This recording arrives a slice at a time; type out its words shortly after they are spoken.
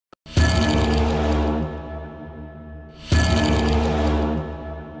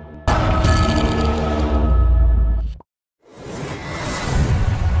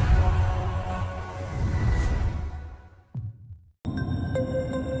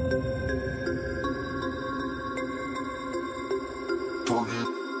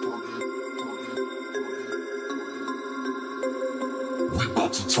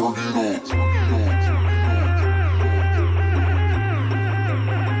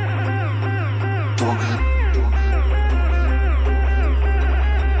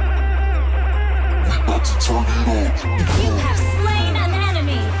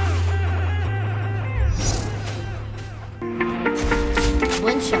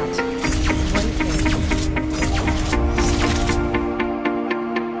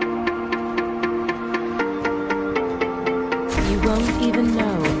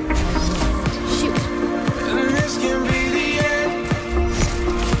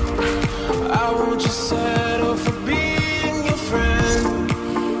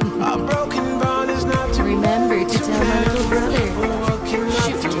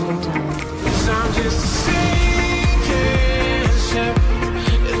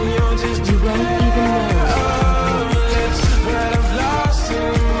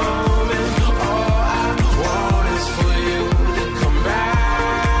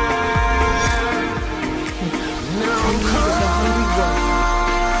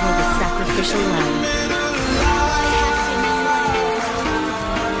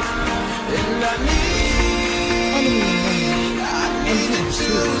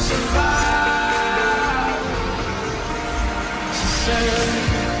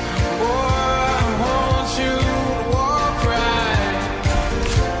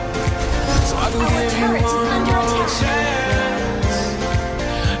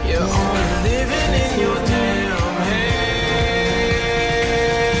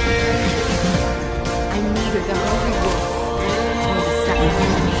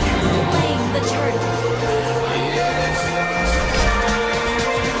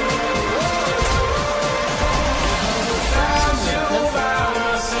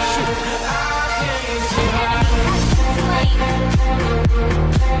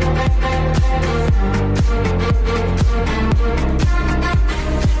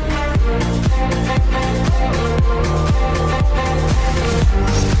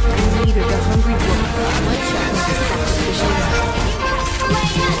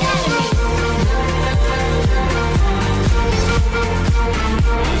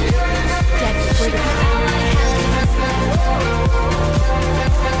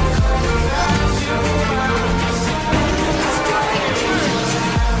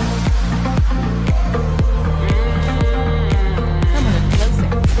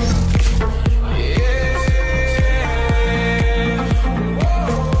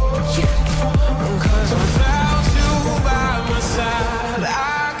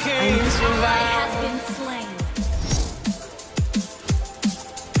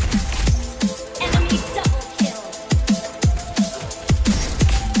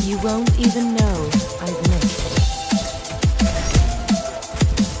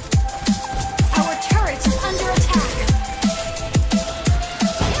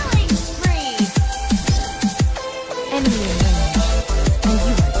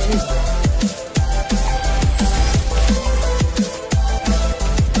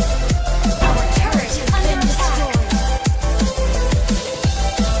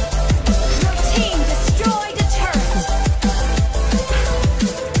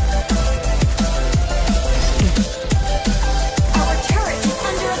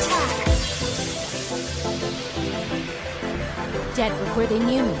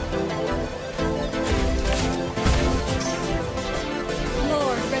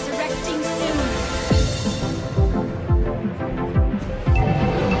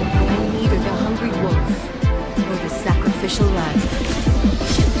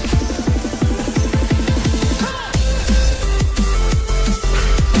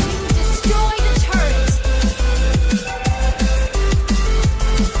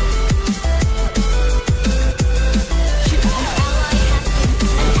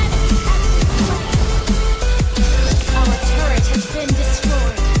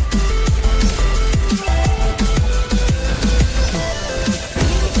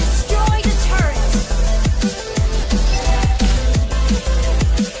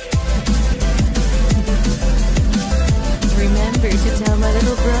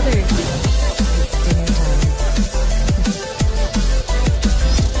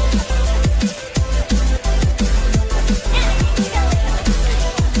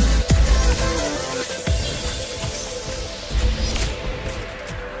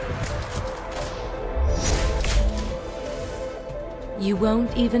You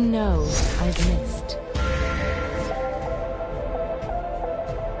won't even know I've missed.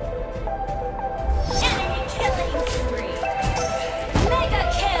 Enemy killing spree! Mega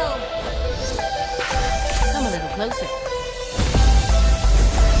kill! Come a little closer.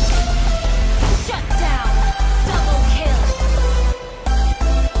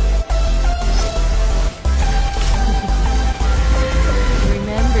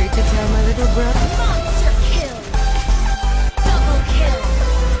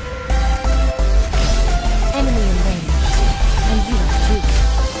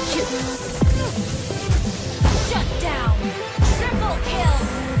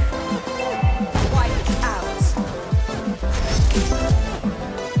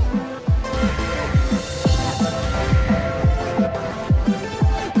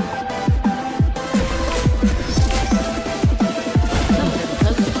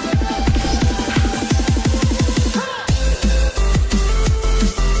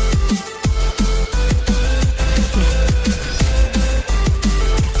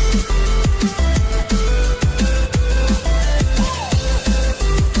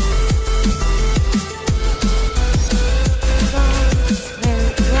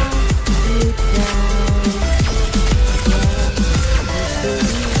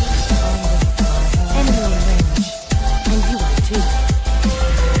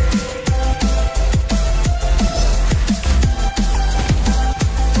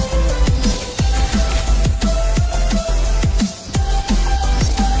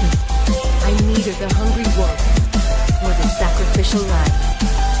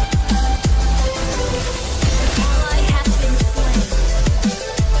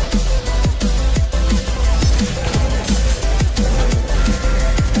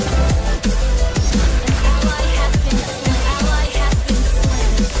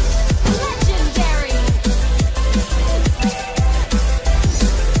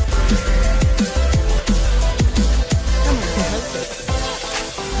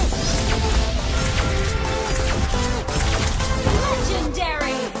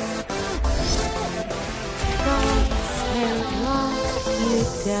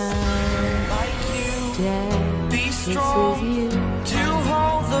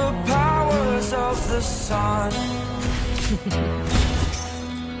 on.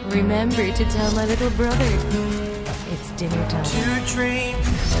 Remember to tell my little brother it's dinner time. To dream,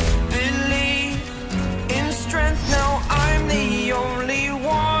 believe in strength. Now I'm the only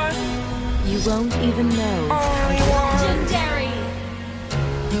one. You won't even know. Only one. Legendary.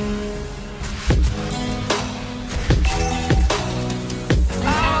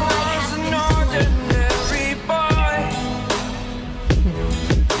 I was an ordinary boy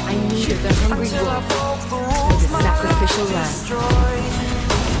I needed the hungry until I wolf broke the or rules. the My sacrificial life lamb. destroyed.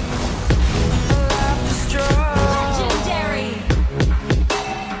 My life destroyed. Legendary.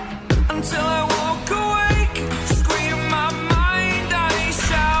 Until I walk awake, scream my mind, I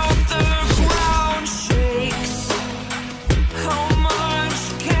shout, the ground shakes. How much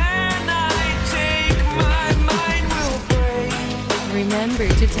can I take? My mind will break. Remember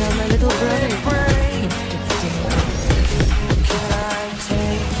to tell my little brother Break. it's dinner time. Can I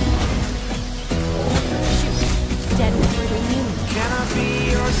take? Dead before they knew me. Can I be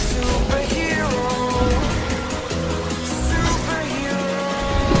your superhero? Superhero.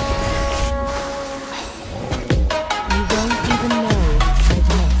 You won't even know I've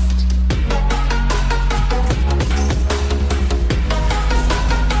missed.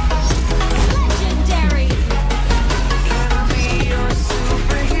 Legendary. Can I be your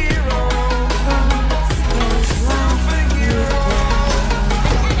superhero? Superhero.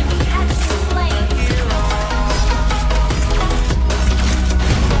 An enemy has been slain.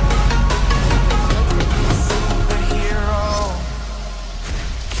 Superhero.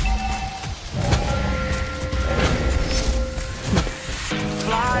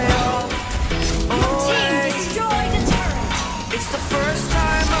 Fly up Team away. destroyed a turret. It's the first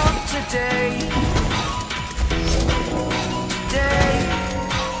time of today. Today.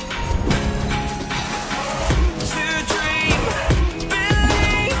 To dream,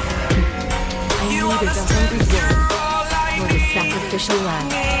 believe. I You are needed the the hungry strength, you're wolf all I or the need. sacrificial lamb.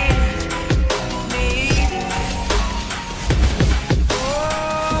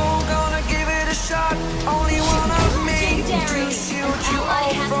 Oh, gonna give it a shot. Only one of me Legendary. to shield An you ally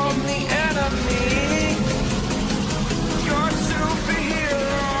all has from been the slain. enemy. You're a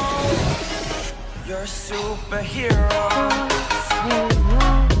superhero. You're a superhero.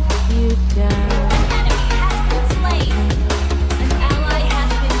 You down. An enemy has been slain. An ally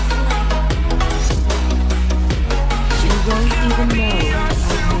has been slain. You won't even know You're a I've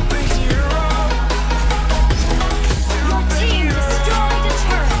missed. superhero. Your team destroyed a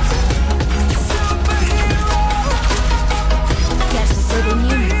turret. Superhero. Dead before they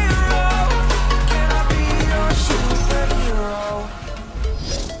knew me. Can I be your superhero?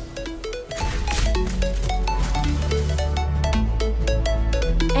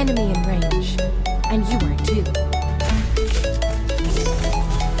 Enemy in range. And you are too.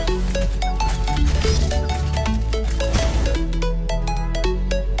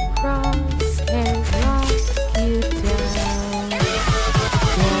 Crosshair lock you down.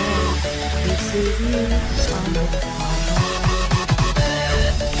 Dead pieces you on the fire.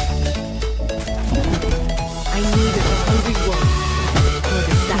 I needed a hungry wolf or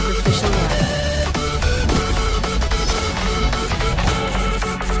the sacrificial lamb.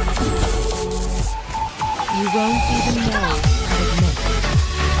 You won't even know I've missed.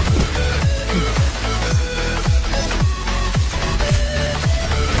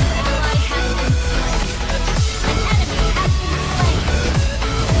 Ally has been slain. An enemy has been slain.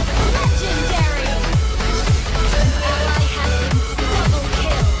 Legendary. An ally has been slain. Double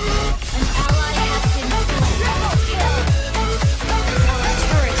kill. An ally has been slain. Triple kill. Our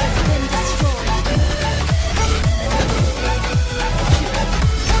turret has been destroyed.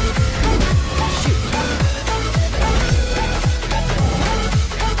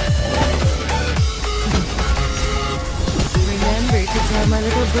 Remember to tell my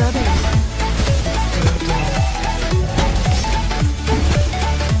little brother it's dinner time.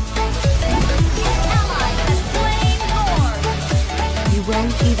 Ally has slain more. You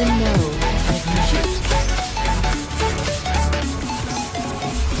won't even know I've missed.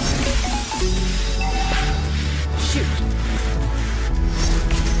 Shoot.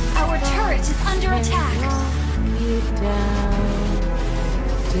 Our turret is under attack. You down.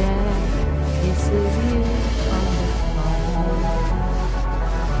 Dead kisses you on the fire.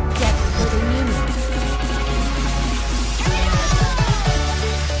 Dead before they knew me.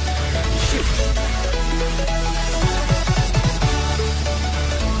 Shoot.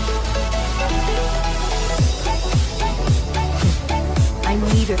 I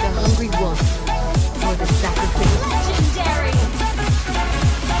needed a hungry wolf or the sacrificial. Legendary.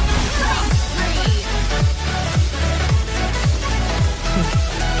 Killing spree.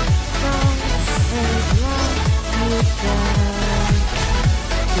 Crosshair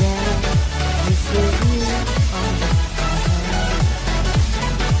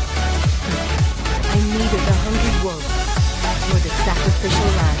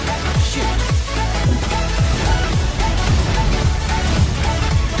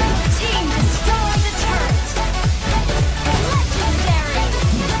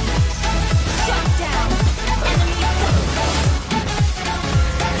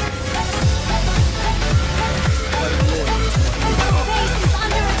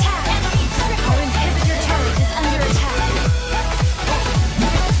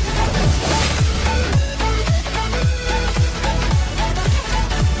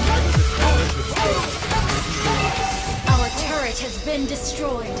been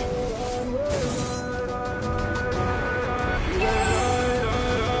destroyed.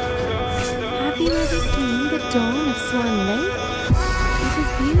 Have you ever seen the dawn of Swan Lake? It is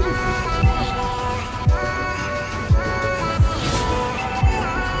beautiful.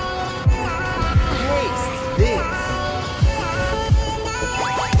 Taste this.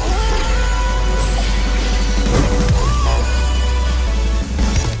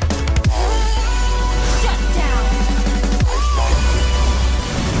 Shut down.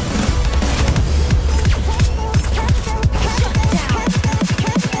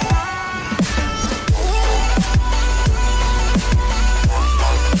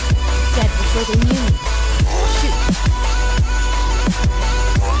 Dead before they knew me. Shoot.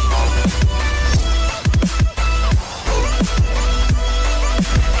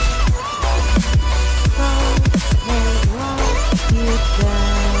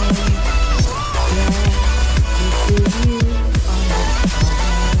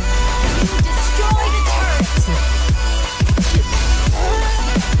 You destroy the turret. An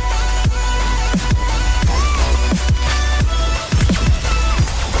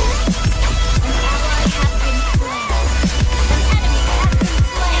ally has been slain. An enemy has been slain. Enemy double kill.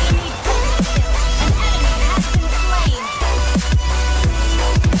 An enemy has been slain.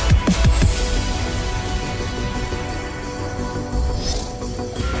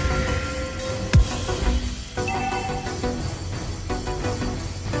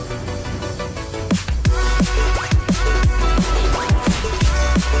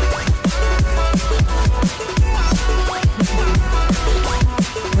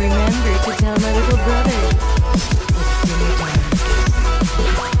 Remember to tell my little brother. It's dinner time.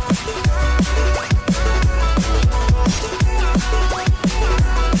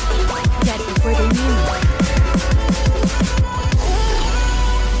 Dead before they knew me.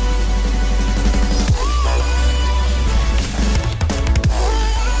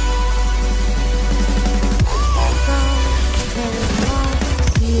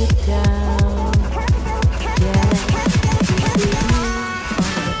 You down. Yeah, this is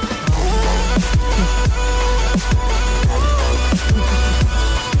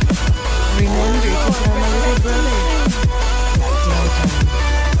Remember to tell my little brother. It's dinner time.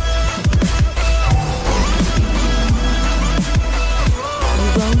 You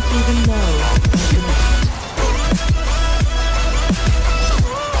won't even know I've missed.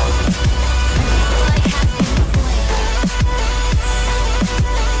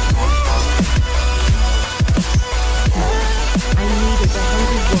 Ally has been slain. I needed the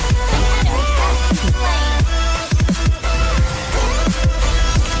hungry wolf. An enemy has been slain.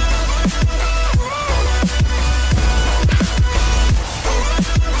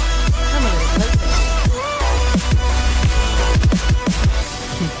 Come a little closer.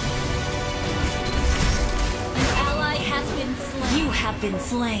 An ally has been slain. You have been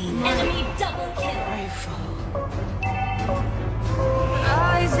slain. Enemy double kill.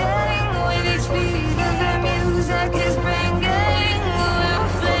 Rising with each beat of the music is bringing little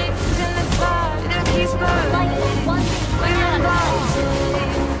flames in the fire that keeps Like burning. one We're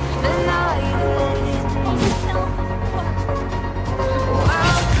inviting the night in.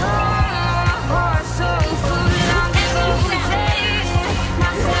 Welcome, my heart so full, and I'm devoting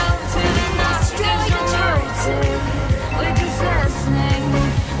myself to the night. Destroy the turrets. We're just listening,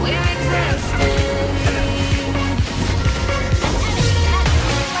 we're existing.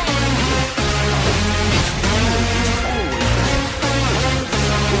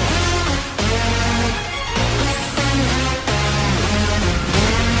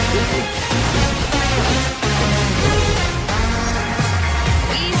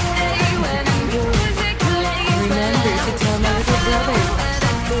 We stay where the music plays. Remember to tell my little brother.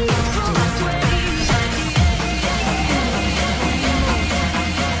 It's dinner time.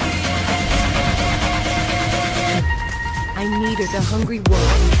 I neither the hungry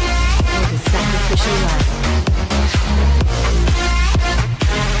wolf nor the sacrificial lamb.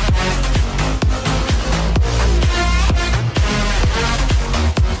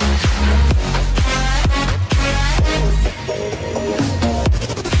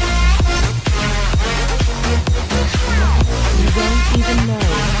 You won't even know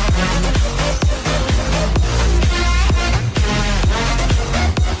I've missed.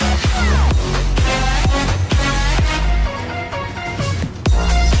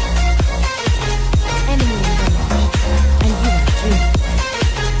 Enemy in range, and you are too.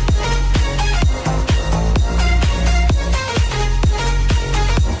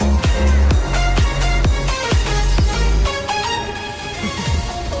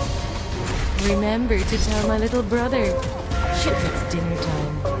 Remember to tell my little brother. Shoot, it's dinner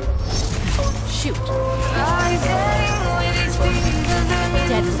time. Shoot. Rising with each beat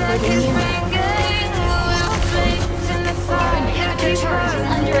Loading you. Our inhibitor turret is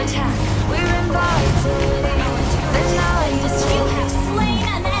under attack. We're invited. You have slain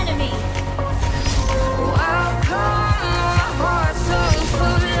an enemy.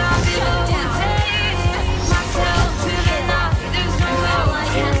 Shut down. An ally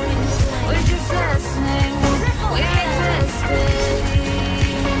has been slain.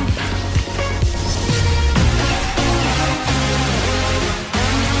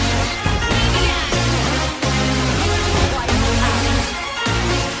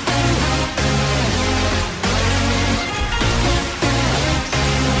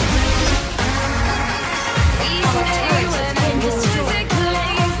 Our turret has been destroyed.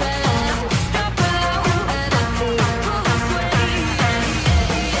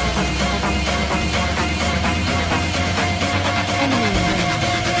 Enemy eliminated.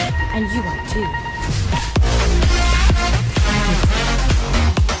 And you are too.